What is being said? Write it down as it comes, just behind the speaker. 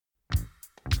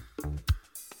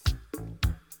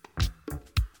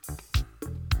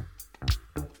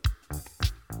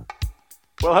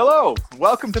Well, hello.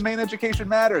 Welcome to Maine Education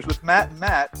Matters with Matt and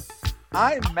Matt.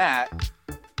 I'm Matt.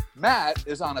 Matt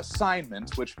is on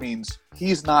assignment, which means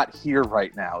he's not here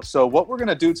right now. So what we're going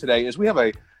to do today is we have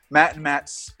a Matt and Matt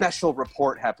special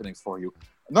report happening for you.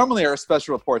 Normally our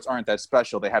special reports aren't that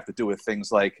special. They have to do with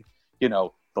things like, you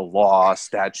know, the law,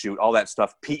 statute, all that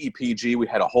stuff. PEPG, we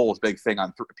had a whole big thing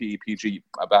on PEPG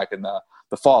back in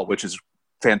the fall, which is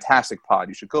fantastic pod.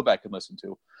 You should go back and listen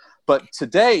to. But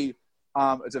today,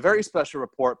 it's a very special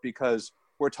report because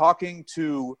we're talking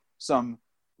to some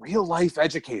real-life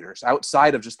educators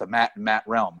outside of just the Matt and Matt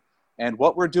realm. And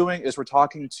what we're doing is we're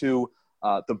talking to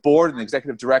the board and the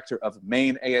executive director of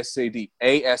Maine ASCD.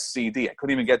 ASCD. I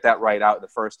couldn't even get that right out the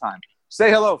first time. Say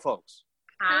hello, folks.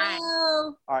 Hi.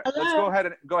 All right, Hello. Let's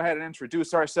go ahead and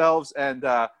introduce ourselves, and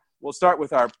we'll start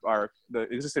with the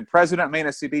existing president of Maine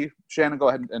ASCD. Shannon, go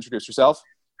ahead and introduce yourself.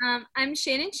 I'm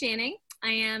Shannon Channing.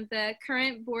 I am the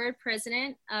current board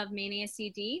president of Maine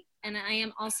ASCD, and I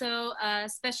am also a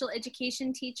special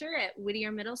education teacher at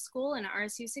Whittier Middle School in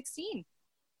RSU 16.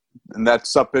 And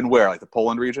that's up in where, like the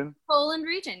Poland region? Poland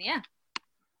region, yeah.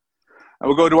 And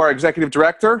we'll go to our executive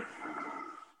director.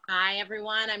 Hi,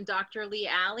 everyone. I'm Dr. Lee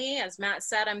Alley. As Matt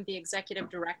said, I'm the executive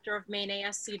director of Maine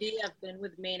ASCD. I've been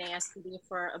with Maine ASCD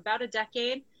for about a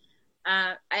decade.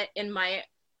 In my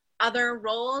other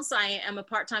roles, I am a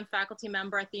part-time faculty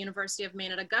member at the University of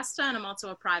Maine at Augusta, and I'm also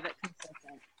a private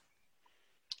consultant.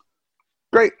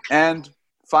 Great. And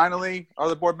finally, our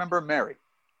other board member, Mary.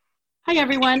 Hi,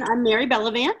 everyone. I'm Mary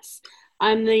Bellavance.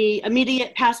 I'm the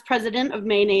immediate past president of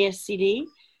Maine ASCD.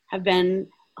 I've been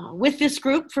with this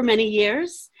group for many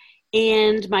years,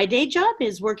 and my day job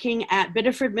is working at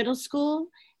Biddeford Middle School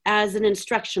as an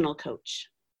instructional coach.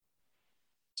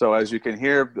 So as you can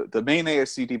hear, the Maine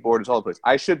ASCD board is all over the place.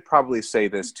 I should probably say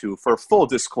this too, for full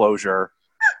disclosure,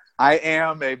 I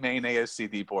am a Maine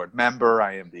ASCD board member.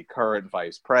 I am the current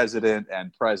vice president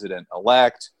and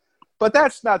president-elect. But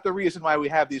that's not the reason why we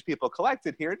have these people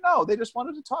collected here. No, they just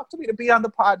wanted to talk to me to be on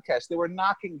the podcast. They were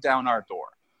knocking down our door.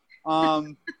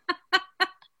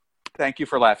 Thank you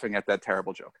for laughing at that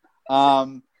terrible joke.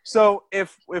 So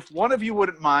if one of you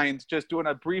wouldn't mind just doing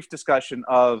a brief discussion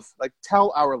of, like,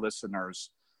 tell our listeners,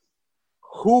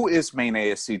 who is Maine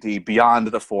ASCD beyond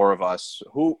the four of us?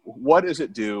 What does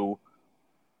it do?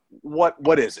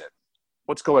 What is it?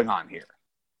 What's going on here?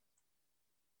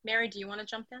 Mary, do you want to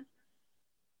jump in?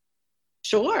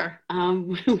 Sure.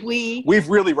 We've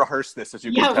really rehearsed this, as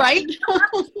you can tell. Yeah, right?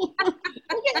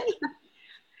 Okay.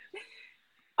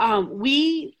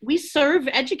 We serve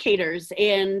educators,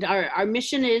 and our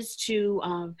mission is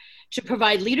to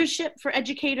provide leadership for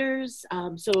educators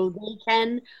so they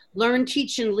can learn,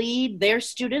 teach, and lead their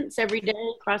students every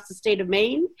day across the state of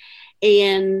Maine.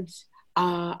 And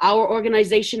our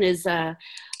organization is an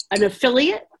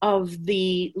affiliate of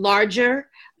the larger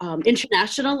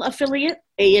international affiliate,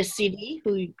 ASCD,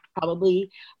 who you probably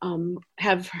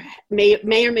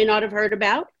may or may not have heard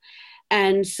about.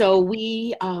 And so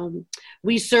we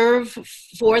serve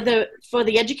for the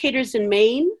educators in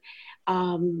Maine,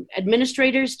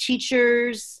 administrators,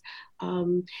 teachers,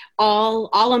 all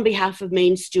on behalf of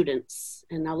Maine students.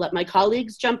 And I'll let my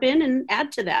colleagues jump in and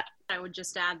add to that. I would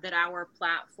just add that our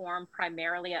platform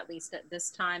primarily, at least at this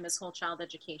time, is whole child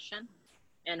education.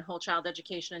 And whole child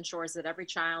education ensures that every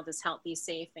child is healthy,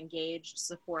 safe, engaged,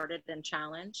 supported, and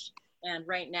challenged. And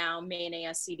right now, Maine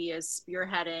ASCD is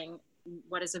spearheading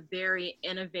what is a very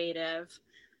innovative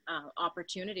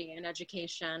opportunity in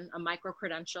education, a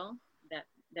micro-credential that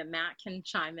Matt can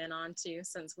chime in on too,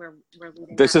 since we're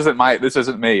leading. This isn't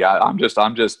me. I'm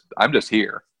just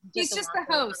here. He's just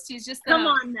the host. He's just the Come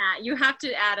host. on, Matt. You have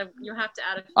to add a few words.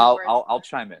 I'll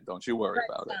chime in. Don't you worry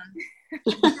about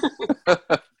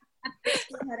it.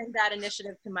 Heading that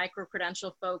initiative to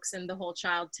micro-credential folks in the whole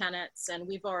child tenets, and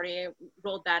we've already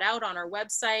rolled that out on our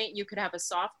website. You could have a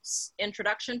soft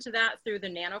introduction to that through the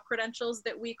nano credentials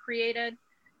that we created.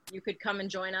 You could come and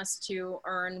join us to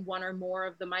earn one or more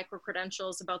of the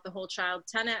micro-credentials about the whole child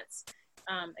tenets.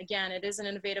 Again, it is an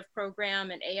innovative program,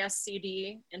 and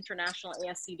ASCD, International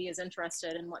ASCD, is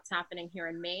interested in what's happening here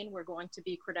in Maine. We're going to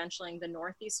be credentialing the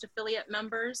Northeast affiliate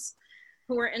members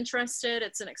who are interested.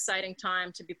 It's an exciting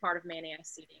time to be part of Maine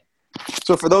ASCD.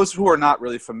 So for those who are not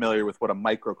really familiar with what a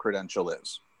micro-credential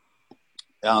is,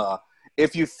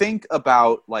 if you think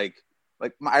about like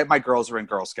my girls are in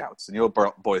Girl Scouts and you're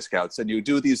Boy Scouts, and you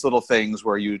do these little things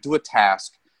where you do a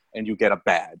task and you get a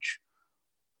badge.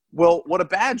 Well, what a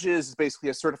badge is basically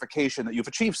a certification that you've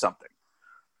achieved something.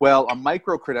 Well, a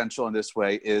micro-credential in this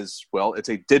way is, well, it's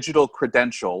a digital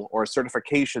credential or a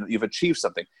certification that you've achieved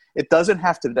something. It doesn't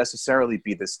have to necessarily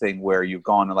be this thing where you've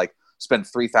gone and like spend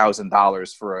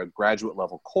 $3,000 for a graduate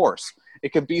level course.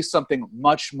 It can be something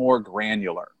much more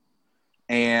granular.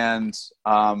 And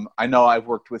I know I've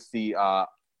worked with the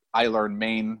iLearn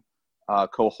Maine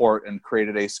cohort and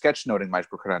created a sketchnoting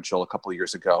microcredential a couple of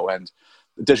years ago. And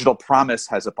Digital Promise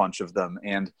has a bunch of them.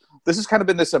 And this has kind of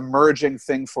been this emerging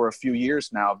thing for a few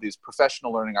years now, these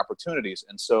professional learning opportunities.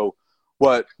 And so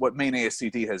what Maine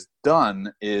ASCD has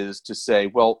done is to say,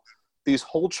 well, these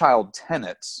whole child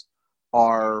tenets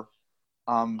are,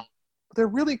 they're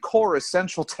really core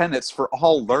essential tenets for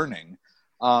all learning.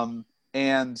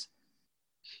 And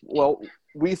well,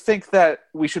 we think that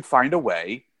we should find a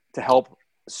way to help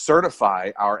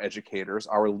certify our educators,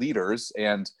 our leaders,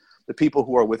 and the people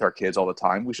who are with our kids all the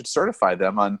time. We should certify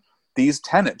them on these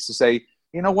tenets to say,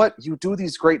 you know what, you do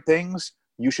these great things,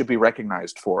 you should be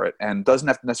recognized for it. And doesn't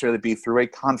have to necessarily be through a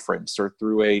conference or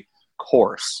through a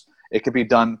course. It could be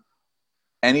done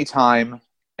anytime,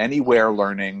 anywhere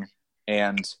learning,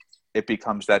 and it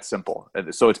becomes that simple.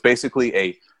 So it's basically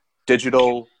a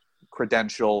digital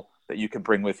credential that you can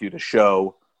bring with you to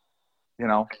show, you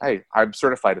know, hey, I'm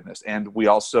certified in this. And we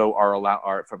also are allowed,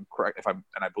 if I'm correct, and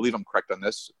I believe I'm correct on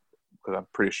this, because I'm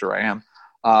pretty sure I am,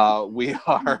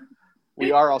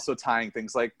 we are also tying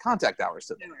things like contact hours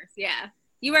to them. Yeah,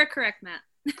 you are correct, Matt.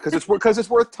 because it's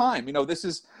worth time. You know, this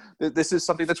is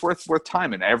something that's worth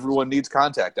time, and everyone needs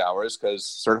contact hours because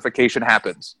certification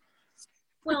happens.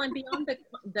 Well, and beyond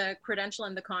the credential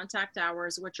and the contact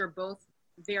hours, which are both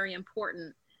very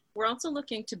important, we're also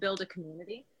looking to build a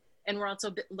community, and we're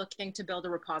also looking to build a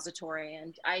repository.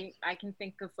 And I can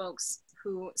think of folks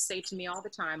who say to me all the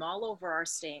time, all over our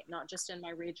state, not just in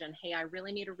my region, hey, I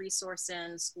really need a resource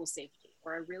in school safety,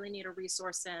 or I really need a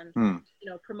resource in, you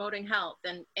know, promoting health,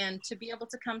 and to be able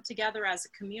to come together as a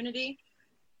community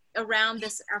around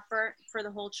this effort for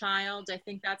the whole child. I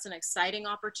think that's an exciting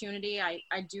opportunity.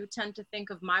 I do tend to think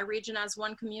of my region as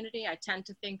one community. I tend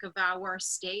to think of our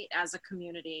state as a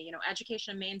community. You know,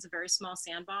 Education in Maine is a very small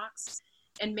sandbox.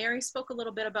 And Mary spoke a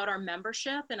little bit about our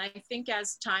membership. And I think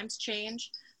as times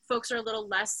change, folks are a little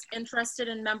less interested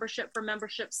in membership for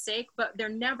membership's sake, but they're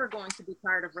never going to be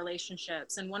tired of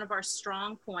relationships. And one of our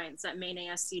strong points at Maine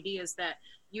ASCD is that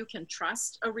you can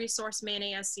trust a resource Maine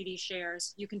ASCD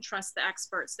shares. You can trust the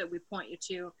experts that we point you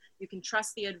to. You can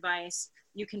trust the advice.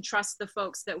 You can trust the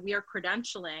folks that we are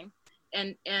credentialing.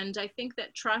 And I think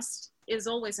that trust is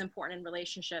always important in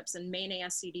relationships, and Maine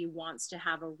ASCD wants to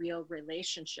have a real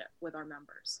relationship with our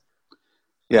members.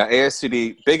 Yeah,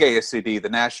 ASCD, big ASCD, the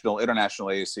national, international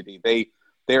ASCD,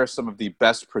 they are some of the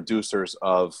best producers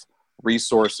of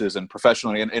resources and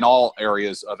professionally in all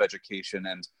areas of education.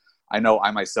 And I know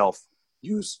I myself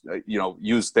use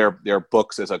their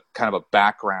books as a kind of a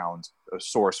background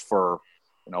source for,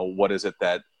 you know, what is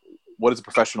the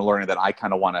professional learning that I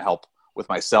kind of want to help with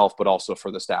myself, but also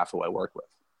for the staff who I work with.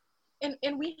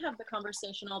 And we have the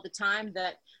conversation all the time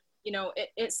that, you know,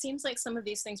 it seems like some of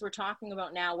these things we're talking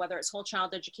about now, whether it's whole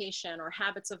child education or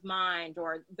habits of mind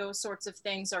or those sorts of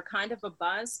things, are kind of a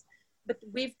buzz. But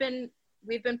we've been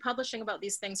publishing about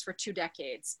these things for 2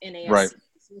 decades in ASC. Right.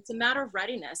 So it's a matter of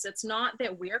readiness. It's not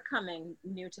that we're coming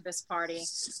new to this party.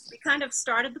 We kind of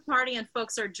started the party and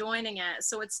folks are joining it.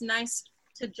 So it's nice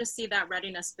to just see that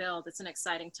readiness build. It's an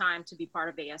exciting time to be part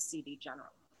of ASCD generally.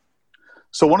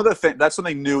 So one of the things, that's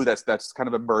something new that's kind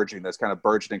of emerging, that's kind of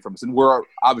burgeoning from us. And we're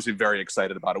obviously very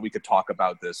excited about it. We could talk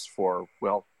about this for,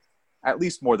 well, at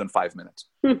least more than 5 minutes.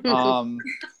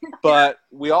 But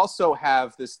we also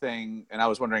have this thing, and I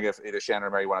was wondering if either Shannon or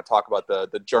Mary want to talk about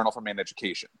the Journal for Maine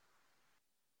Education.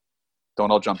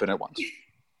 Don't all jump in at once.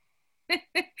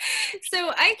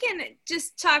 So I can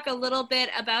just talk a little bit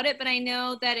about it, but I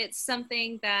know that it's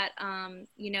something that,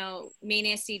 you know, Maine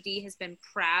ASCD has been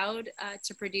proud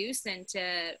to produce and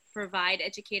to provide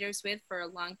educators with for a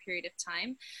long period of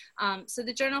time. So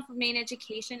the Journal for Maine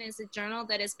Education is a journal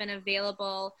that has been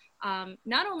available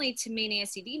not only to Maine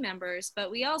ASCD members, but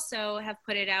we also have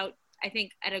put it out, I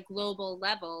think, at a global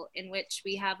level, in which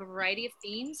we have a variety of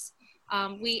themes.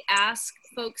 We ask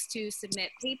folks to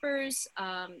submit papers,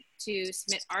 to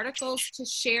submit articles, to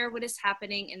share what is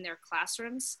happening in their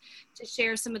classrooms, to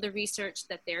share some of the research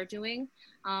that they're doing.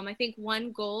 I think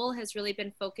one goal has really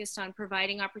been focused on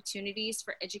providing opportunities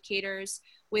for educators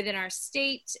within our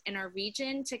state and our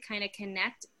region to kind of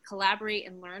connect, collaborate,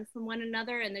 and learn from one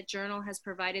another, and the journal has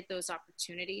provided those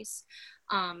opportunities.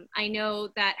 I know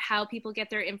that how people get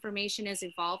their information is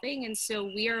evolving, and so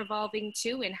we are evolving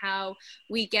too in how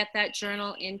we get that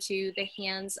journal into the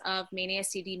hands of Maine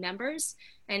ASCD members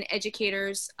and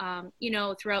educators, you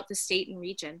know, throughout the state and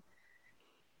region.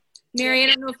 Mary, I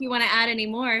don't know if you want to add any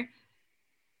more.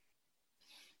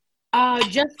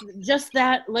 Just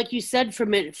that, like you said, for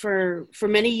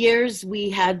many years we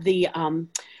had the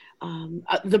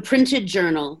printed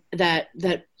journal that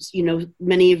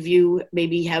many of you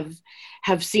maybe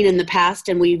have seen in the past,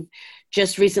 and we've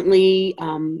just recently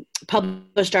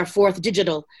published our fourth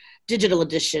digital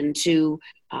edition to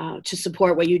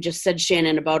support what you just said,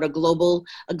 Shannon, about a global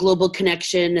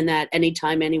connection and that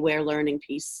anytime, anywhere learning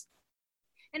piece.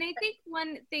 And I think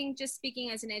one thing, just speaking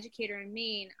as an educator in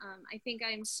Maine, I think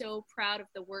I'm so proud of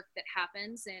the work that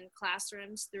happens in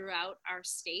classrooms throughout our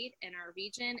state and our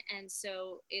region. And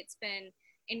so it's been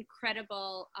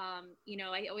incredible.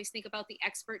 I always think about the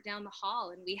expert down the hall,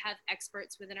 and we have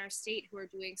experts within our state who are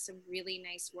doing some really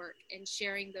nice work and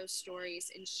sharing those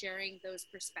stories and sharing those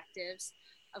perspectives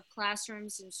of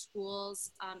classrooms and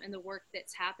schools, and the work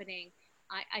that's happening,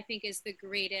 I think is the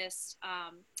greatest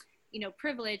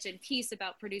privilege and piece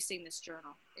about producing this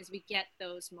journal, is we get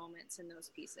those moments and those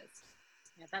pieces.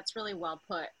 Yeah, that's really well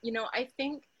put.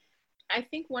 I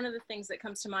think one of the things that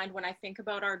comes to mind when I think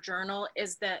about our journal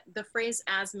is that the phrase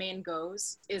 "as Maine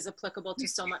goes" is applicable to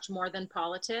so much more than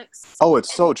politics. Oh,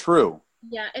 it's so true.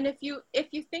 Yeah, and if you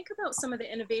think about some of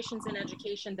the innovations in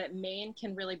education that Maine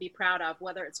can really be proud of,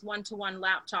 whether it's one-to-one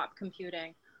laptop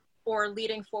computing or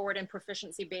leading forward in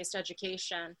proficiency-based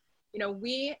education,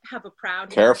 we have a proud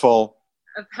Careful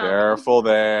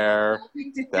there.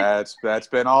 Maine. That's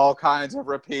been all kinds of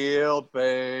repealed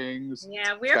things.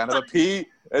 Yeah, it's kind of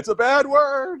it's a bad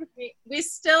word. We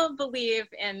still believe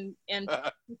in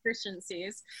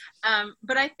proficiencies,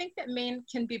 but I think that Maine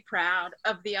can be proud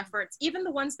of the efforts, even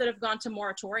the ones that have gone to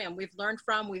moratorium. We've learned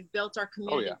from, we've built our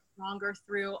community stronger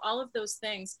through all of those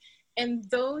things. And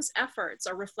those efforts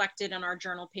are reflected in our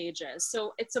journal pages.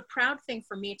 So it's a proud thing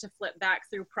for me to flip back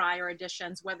through prior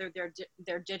editions, whether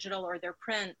they're digital or they're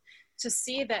print, to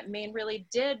see that Maine really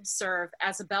did serve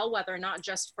as a bellwether, not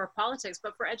just for politics,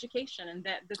 but for education, and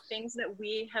that the things that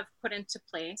we have put into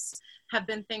place have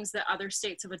been things that other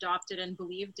states have adopted and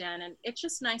believed in. And it's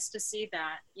just nice to see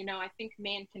that. I think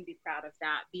Maine can be proud of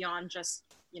that beyond just,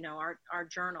 our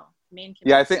journal. Maine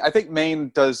can I think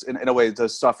Maine does, in a way,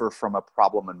 does suffer from a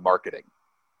problem in marketing.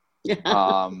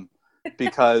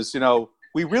 Because,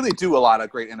 we really do a lot of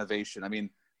great innovation. I mean,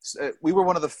 we were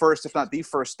one of the first, if not the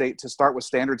first state to start with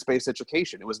standards-based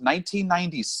education. It was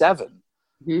 1997.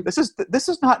 Mm-hmm. This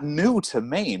is not new to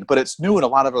Maine, but it's new in a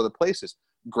lot of other places.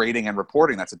 Grading and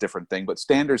reporting, that's a different thing. But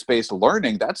standards-based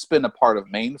learning, that's been a part of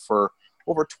Maine for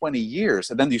over 20 years.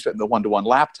 And then you said the one-to-one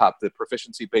laptop, the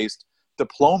proficiency-based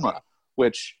diploma,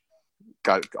 which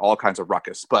got all kinds of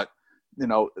ruckus. But,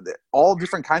 all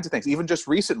different kinds of things. Even just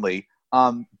recently,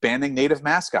 banning native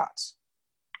mascots.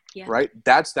 Yeah. Right.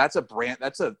 That's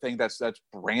a thing that's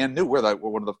brand new. We're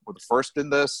one of the first in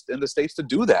the states to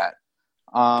do that.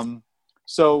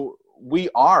 So we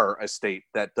are a state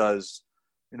that does,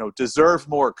 deserve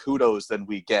more kudos than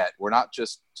we get. We're not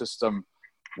just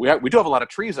we do have a lot of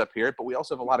trees up here, but we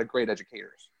also have a lot of great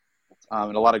educators,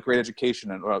 and a lot of great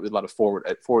education and a lot of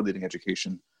forward-leading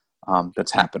education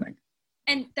that's happening.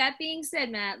 And that being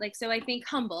said, Matt, so I think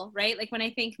humble, right? When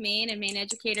I think Maine and Maine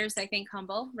educators, I think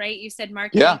humble, right? You said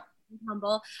marketing,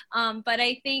 humble. But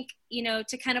I think,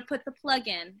 to kind of put the plug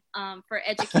in for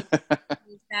educators,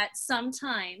 that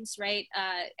sometimes, right,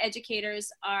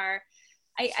 educators are,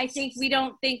 I think we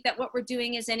don't think that what we're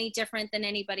doing is any different than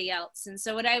anybody else. And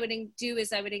so what I would do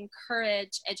is I would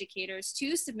encourage educators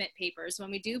to submit papers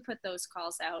when we do put those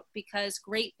calls out, because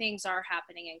great things are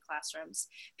happening in classrooms.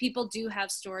 People do have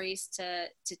stories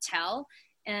to tell.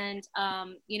 And,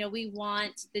 we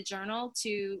want the journal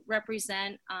to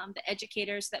represent the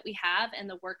educators that we have and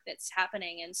the work that's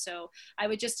happening. And so I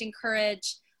would just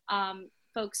encourage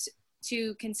folks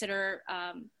to consider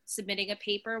submitting a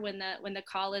paper when the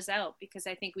call is out, because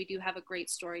I think we do have a great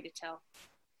story to tell.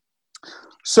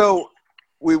 So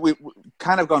we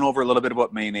kind of gone over a little bit of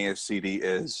what Maine ASCD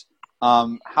is.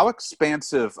 How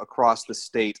expansive across the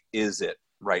state is it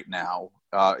right now?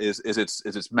 Is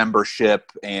its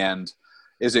membership, and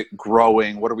is it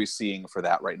growing? What are we seeing for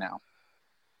that right now?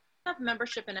 We have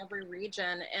membership in every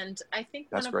region, and I think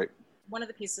that's great. One of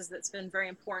the pieces that's been very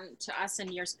important to us in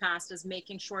years past is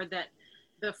making sure that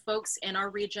the folks in our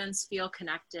regions feel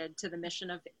connected to the mission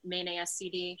of Maine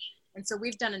ASCD. And so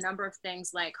we've done a number of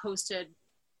things like hosted,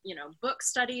 book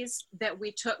studies that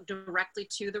we took directly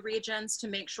to the regions to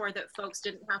make sure that folks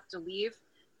didn't have to leave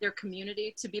their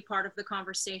community to be part of the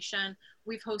conversation.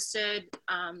 We've hosted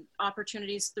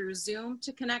opportunities through Zoom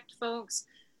to connect folks.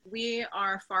 We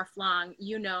are far-flung.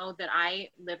 You know that I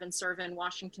live and serve in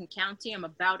Washington County. I'm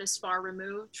about as far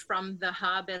removed from the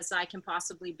hub as I can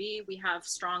possibly be. We have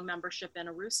strong membership in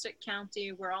Aroostook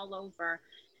County. We're all over.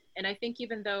 And I think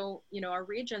even though, our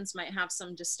regions might have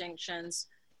some distinctions,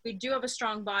 we do have a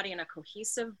strong body and a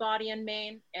cohesive body in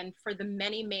Maine. And for the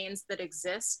many Maines that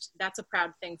exist, that's a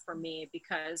proud thing for me,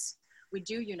 because we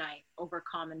do unite over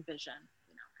common vision,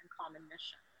 and common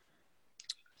mission.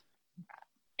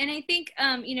 And I think,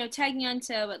 tagging on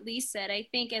to what Lee said, I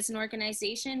think as an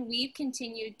organization, we've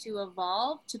continued to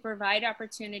evolve to provide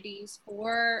opportunities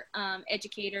for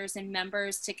educators and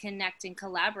members to connect and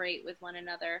collaborate with one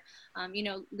another.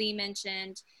 Lee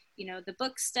mentioned, the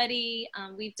book study.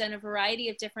 We've done a variety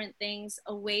of different things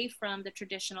away from the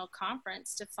traditional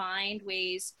conference to find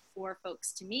ways for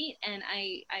folks to meet. And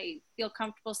I feel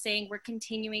comfortable saying we're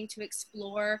continuing to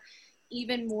explore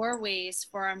even more ways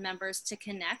for our members to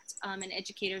connect and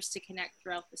educators to connect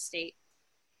throughout the state.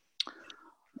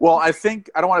 Well, I think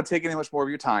I don't want to take any much more of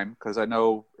your time, because I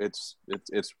know it's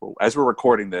as we're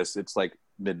recording this, it's like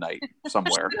midnight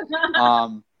somewhere.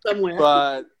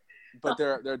 Somewhere. But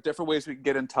there are different ways we can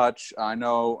get in touch. I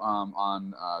know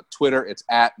on Twitter it's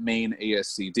at Maine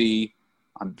ASCD.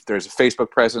 There's a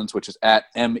Facebook presence, which is at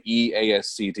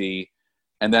MEASCD.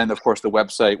 And then, of course, the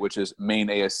website, which is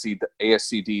maineascd.org,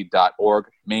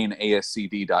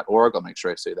 maineascd.org. I'll make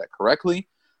sure I say that correctly.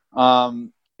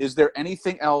 Is there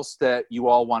anything else that you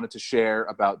all wanted to share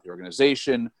about the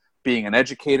organization, being an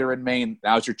educator in Maine?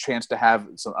 Now's your chance to have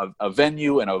a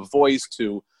venue and a voice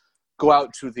to go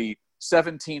out to the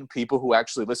 17 people who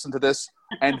actually listen to this,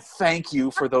 and thank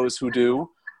you for those who do.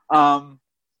 But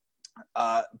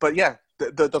yeah,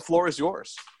 the floor is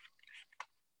yours.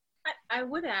 I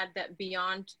would add that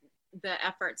beyond the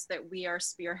efforts that we are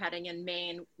spearheading in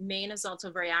Maine, Maine is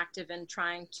also very active in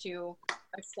trying to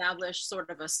establish sort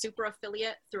of a super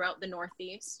affiliate throughout the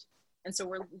Northeast. And so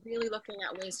we're really looking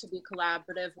at ways to be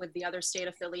collaborative with the other state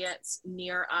affiliates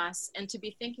near us, and to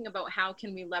be thinking about how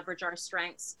can we leverage our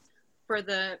strengths for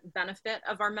the benefit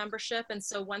of our membership. And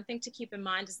so one thing to keep in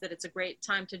mind is that it's a great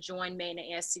time to join Maine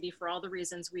ASCD for all the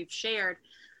reasons we've shared.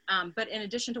 But in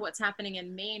addition to what's happening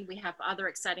in Maine, we have other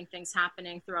exciting things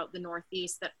happening throughout the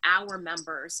Northeast that our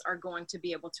members are going to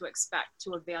be able to expect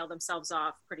to avail themselves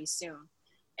of pretty soon.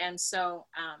 And so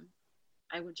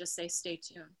I would just say stay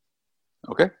tuned.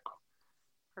 Okay.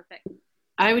 Perfect.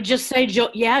 I would just say,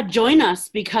 join us,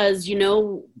 because,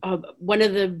 one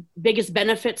of the biggest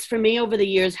benefits for me over the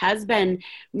years has been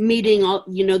meeting all,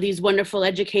 these wonderful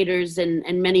educators and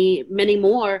many, many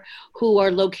more who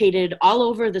are located all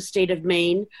over the state of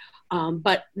Maine.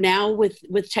 But now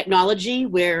with technology,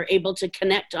 we're able to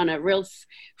connect on a real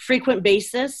frequent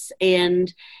basis,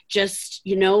 and just,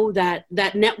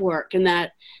 that network, and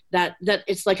that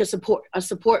it's like a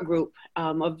support group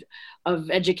of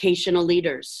educational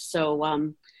leaders.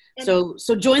 So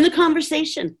join the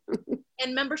conversation.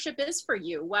 And membership is for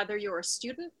you, whether you're a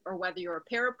student or whether you're a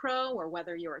parapro or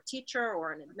whether you're a teacher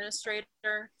or an administrator.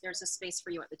 There's a space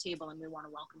for you at the table, and we want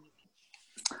to welcome you.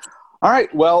 All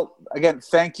right. Well, again,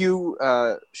 thank you,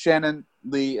 Shannon,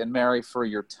 Lee, and Mary, for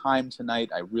your time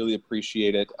tonight. I really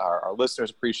appreciate it. Our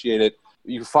listeners appreciate it.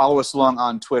 You can follow us along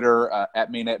on Twitter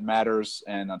at Mainnet Matters,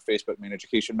 and on Facebook, Maine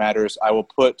Education Matters. I will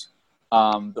put what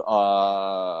am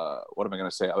I going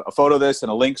to say? A photo of this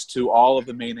and links to all of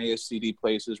the Maine ASCD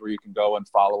places where you can go and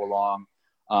follow along.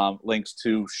 Links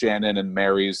to Shannon and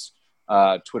Mary's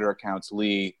Twitter accounts.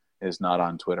 Lee is not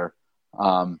on Twitter.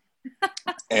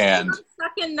 And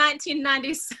stuck in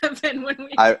 1997 when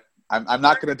we. I'm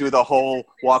not going to do the whole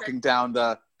walking down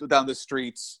the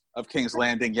streets of King's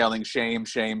Landing yelling shame,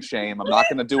 shame, shame. I'm not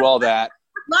going to do all that.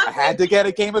 I had to get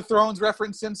a Game of Thrones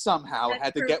reference in somehow. I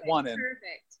had to get one in.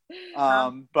 Perfect.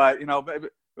 But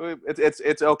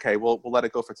it's okay. We'll let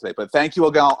it go for today. But thank you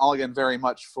all again very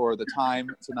much for the time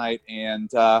tonight. And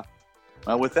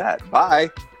with that,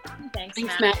 bye. Thanks,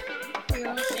 Matt.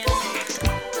 Thank you.